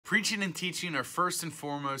Preaching and teaching are first and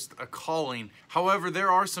foremost a calling. However,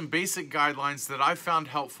 there are some basic guidelines that I've found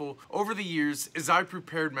helpful over the years as I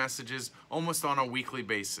prepared messages almost on a weekly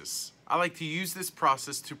basis. I like to use this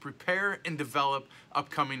process to prepare and develop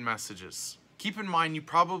upcoming messages. Keep in mind you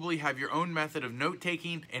probably have your own method of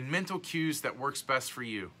note-taking and mental cues that works best for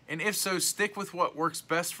you. And if so, stick with what works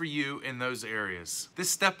best for you in those areas.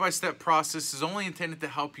 This step-by-step process is only intended to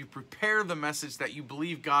help you prepare the message that you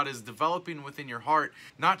believe God is developing within your heart,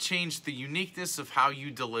 not change the uniqueness of how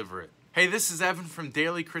you deliver it. Hey, this is Evan from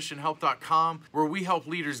dailychristianhelp.com, where we help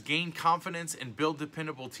leaders gain confidence and build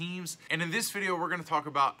dependable teams. And in this video, we're going to talk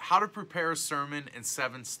about how to prepare a sermon in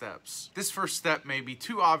 7 steps. This first step may be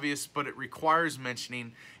too obvious, but it requires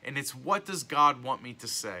mentioning, and it's what does God want me to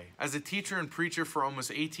say? As a teacher and preacher for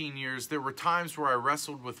almost 18 years, there were times where I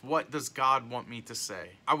wrestled with what does God want me to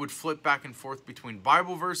say? I would flip back and forth between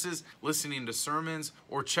Bible verses, listening to sermons,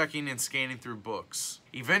 or checking and scanning through books.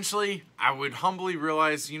 Eventually, I would humbly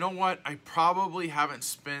realize, you know what? I probably haven't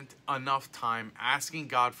spent enough time asking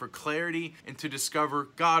God for clarity and to discover,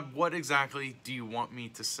 God, what exactly do you want me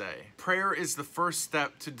to say? Prayer is the first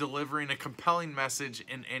step to delivering a compelling message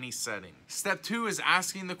in any setting. Step 2 is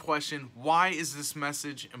asking the question, why is this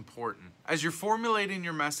message important? As you're formulating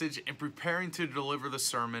your message and preparing to deliver the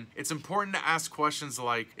sermon, it's important to ask questions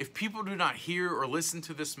like, if people do not hear or listen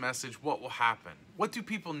to this message, what will happen? What do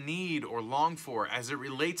people need or long for as it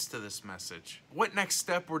relates to this message? What next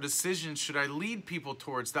step or decision should I lead people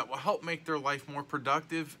towards that will help make their life more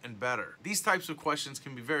productive and better? These types of questions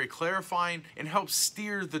can be very clarifying and help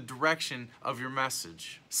steer the direction of your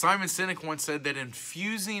message. Simon Sinek once said that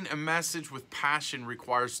infusing a message with passion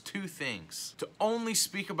requires 2 things: to only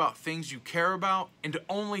speak about things you care about and to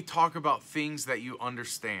only talk about things that you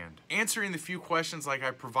understand. Answering the few questions like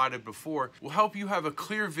I provided before will help you have a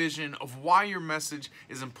clear vision of why your message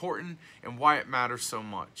is important and why it matters so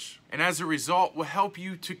much. And as a result, will help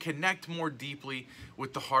you to connect more deeply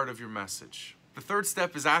with the heart of your message. The third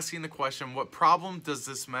step is asking the question, what problem does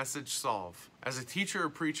this message solve? As a teacher or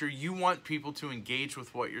preacher, you want people to engage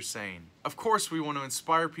with what you're saying. Of course, we want to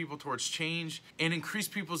inspire people towards change and increase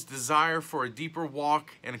people's desire for a deeper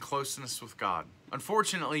walk and a closeness with God.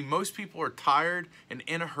 Unfortunately, most people are tired and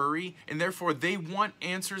in a hurry, and therefore they want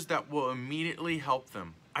answers that will immediately help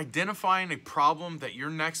them. Identifying a problem that your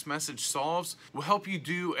next message solves will help you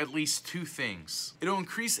do at least 2 things. It'll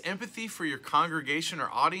increase empathy for your congregation or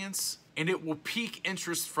audience, and it will pique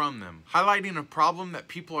interest from them. Highlighting a problem that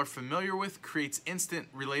people are familiar with creates instant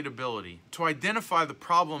relatability. To identify the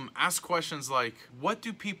problem, ask questions like, what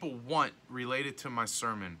do people want related to my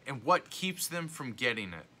sermon, and what keeps them from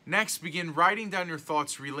getting it? Next, begin writing down your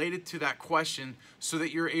thoughts related to that question so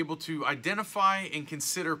that you're able to identify and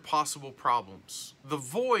consider possible problems. The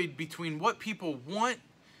void between what people want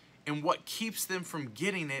and what keeps them from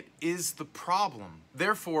getting it is the problem.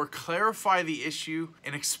 Therefore, clarify the issue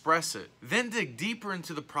and express it. Then dig deeper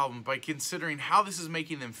into the problem by considering how this is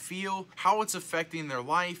making them feel, how it's affecting their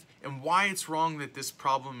life, and why it's wrong that this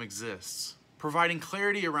problem exists. Providing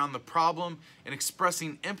clarity around the problem and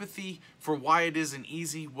expressing empathy for why it isn't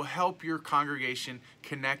easy will help your congregation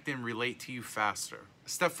connect and relate to you faster.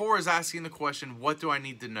 Step 4 is asking the question, what do I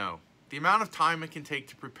need to know? The amount of time it can take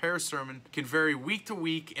to prepare a sermon can vary week to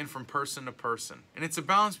week and from person to person. And it's a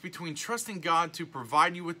balance between trusting God to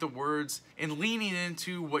provide you with the words and leaning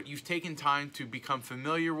into what you've taken time to become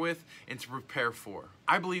familiar with and to prepare for.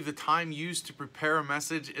 I believe the time used to prepare a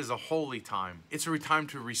message is a holy time. It's a time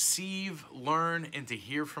to receive, learn, and to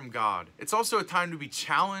hear from God. It's also a time to be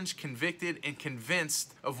challenged, convicted, and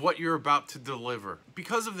convinced of what you're about to deliver.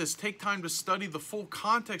 Because of this, take time to study the full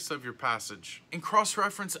context of your passage and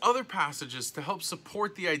cross-reference other passages to help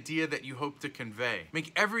support the idea that you hope to convey.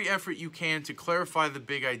 Make every effort you can to clarify the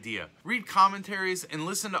big idea. Read commentaries and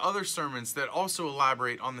listen to other sermons that also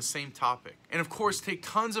elaborate on the same topic. And of course, take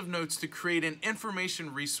tons of notes to create an information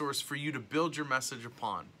resource for you to build your message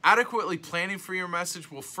upon. Adequately planning for your message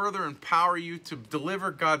will further empower you to deliver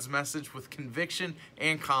God's message with conviction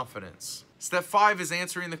and confidence. Step 5 is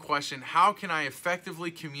answering the question, how can I effectively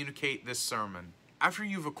communicate this sermon? After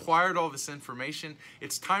you've acquired all this information,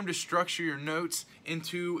 it's time to structure your notes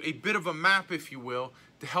into a bit of a map, if you will,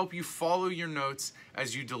 to help you follow your notes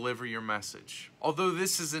as you deliver your message. Although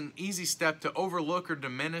this is an easy step to overlook or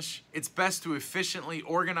diminish, it's best to efficiently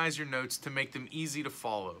organize your notes to make them easy to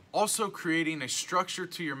follow. Also, creating a structure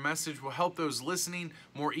to your message will help those listening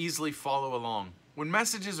more easily follow along. When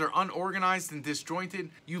messages are unorganized and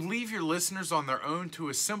disjointed, you leave your listeners on their own to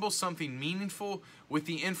assemble something meaningful with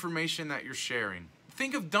the information that you're sharing.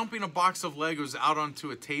 Think of dumping a box of Legos out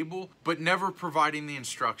onto a table, but never providing the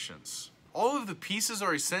instructions. All of the pieces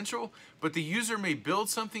are essential, but the user may build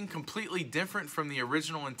something completely different from the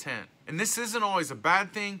original intent. And this isn't always a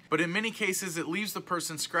bad thing, but in many cases it leaves the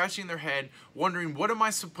person scratching their head, wondering, what am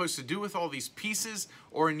I supposed to do with all these pieces,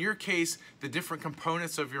 or in your case, the different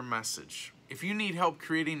components of your message. If you need help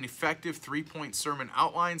creating effective 3-point sermon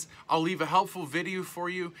outlines, I'll leave a helpful video for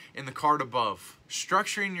you in the card above.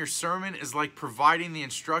 Structuring your sermon is like providing the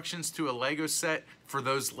instructions to a Lego set for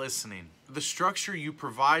those listening. The structure you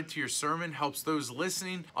provide to your sermon helps those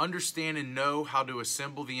listening understand and know how to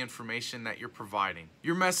assemble the information that you're providing.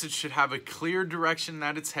 Your message should have a clear direction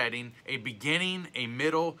that it's heading, a beginning, a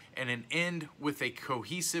middle, and an end with a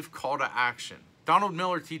cohesive call to action. Donald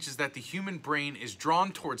Miller teaches that the human brain is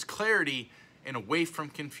drawn towards clarity and away from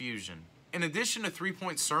confusion. In addition to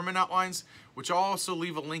 3-point sermon outlines, which I'll also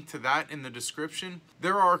leave a link to that in the description,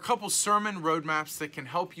 there are a couple sermon roadmaps that can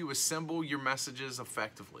help you assemble your messages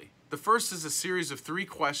effectively. The first is a series of 3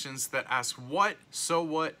 questions that ask what, so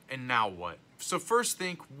what, and now what. So first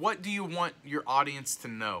think, what do you want your audience to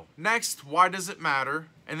know? Next, why does it matter?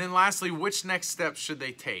 And then lastly, which next steps should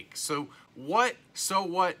they take? So what, so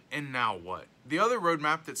what, and now what? The other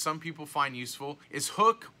roadmap that some people find useful is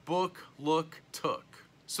hook, book, look, took.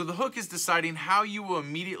 So the hook is deciding how you will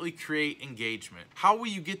immediately create engagement. How will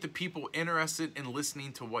you get the people interested in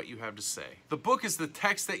listening to what you have to say? The book is the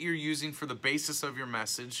text that you're using for the basis of your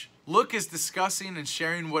message. Look is discussing and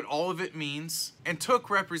sharing what all of it means. And took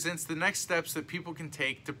represents the next steps that people can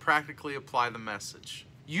take to practically apply the message.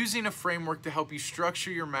 Using a framework to help you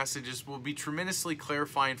structure your messages will be tremendously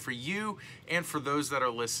clarifying for you and for those that are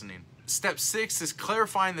listening. Step 6 is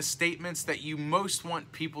clarifying the statements that you most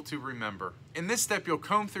want people to remember. In this step, you'll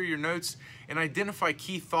comb through your notes and identify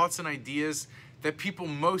key thoughts and ideas that people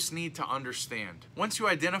most need to understand. Once you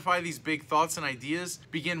identify these big thoughts and ideas,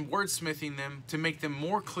 begin wordsmithing them to make them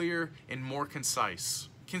more clear and more concise.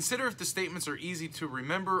 Consider if the statements are easy to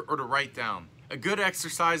remember or to write down. A good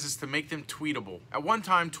exercise is to make them tweetable. At one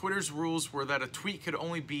time, Twitter's rules were that a tweet could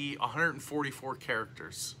only be 144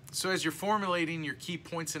 characters. So as you're formulating your key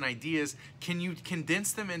points and ideas, can you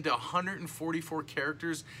condense them into 144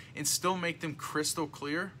 characters and still make them crystal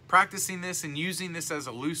clear? Practicing this and using this as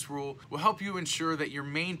a loose rule will help you ensure that your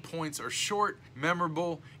main points are short,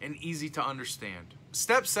 memorable, and easy to understand.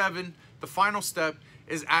 Step 7, the final step,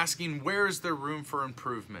 is asking where is there room for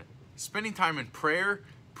improvement. Spending time in prayer,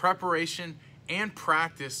 preparation, and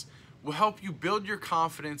practice will help you build your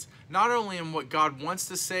confidence not only in what God wants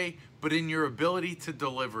to say, but in your ability to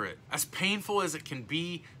deliver it. As painful as it can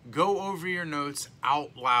be, go over your notes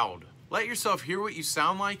out loud. Let yourself hear what you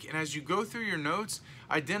sound like, and as you go through your notes,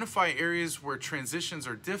 identify areas where transitions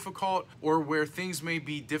are difficult or where things may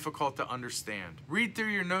be difficult to understand. Read through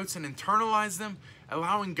your notes and internalize them,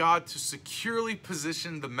 allowing God to securely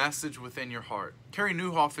position the message within your heart. Kerry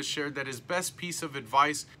Newhoff has shared that his best piece of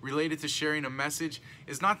advice related to sharing a message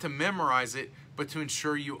is not to memorize it, but to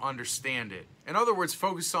ensure you understand it. In other words,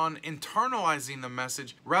 focus on internalizing the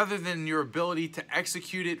message rather than your ability to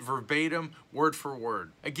execute it verbatim, word for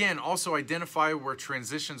word. Again, also identify where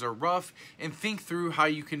transitions are rough and think through how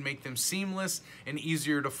you can make them seamless and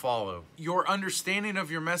easier to follow. Your understanding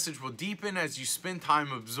of your message will deepen as you spend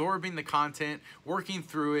time absorbing the content, working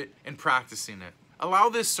through it, and practicing it. Allow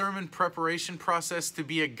this sermon preparation process to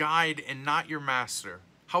be a guide and not your master.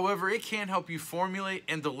 However, it can help you formulate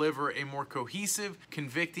and deliver a more cohesive,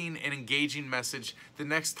 convicting, and engaging message the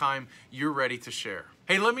next time you're ready to share.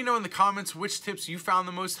 Hey, let me know in the comments which tips you found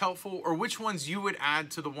the most helpful or which ones you would add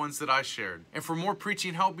to the ones that I shared. And for more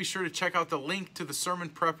preaching help, be sure to check out the link to the sermon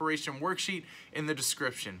preparation worksheet in the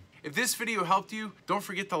description. If this video helped you, don't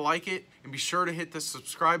forget to like it and be sure to hit the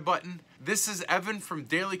subscribe button. This is Evan from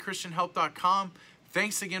dailychristianhelp.com.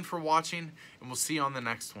 Thanks again for watching, and we'll see you on the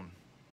next one.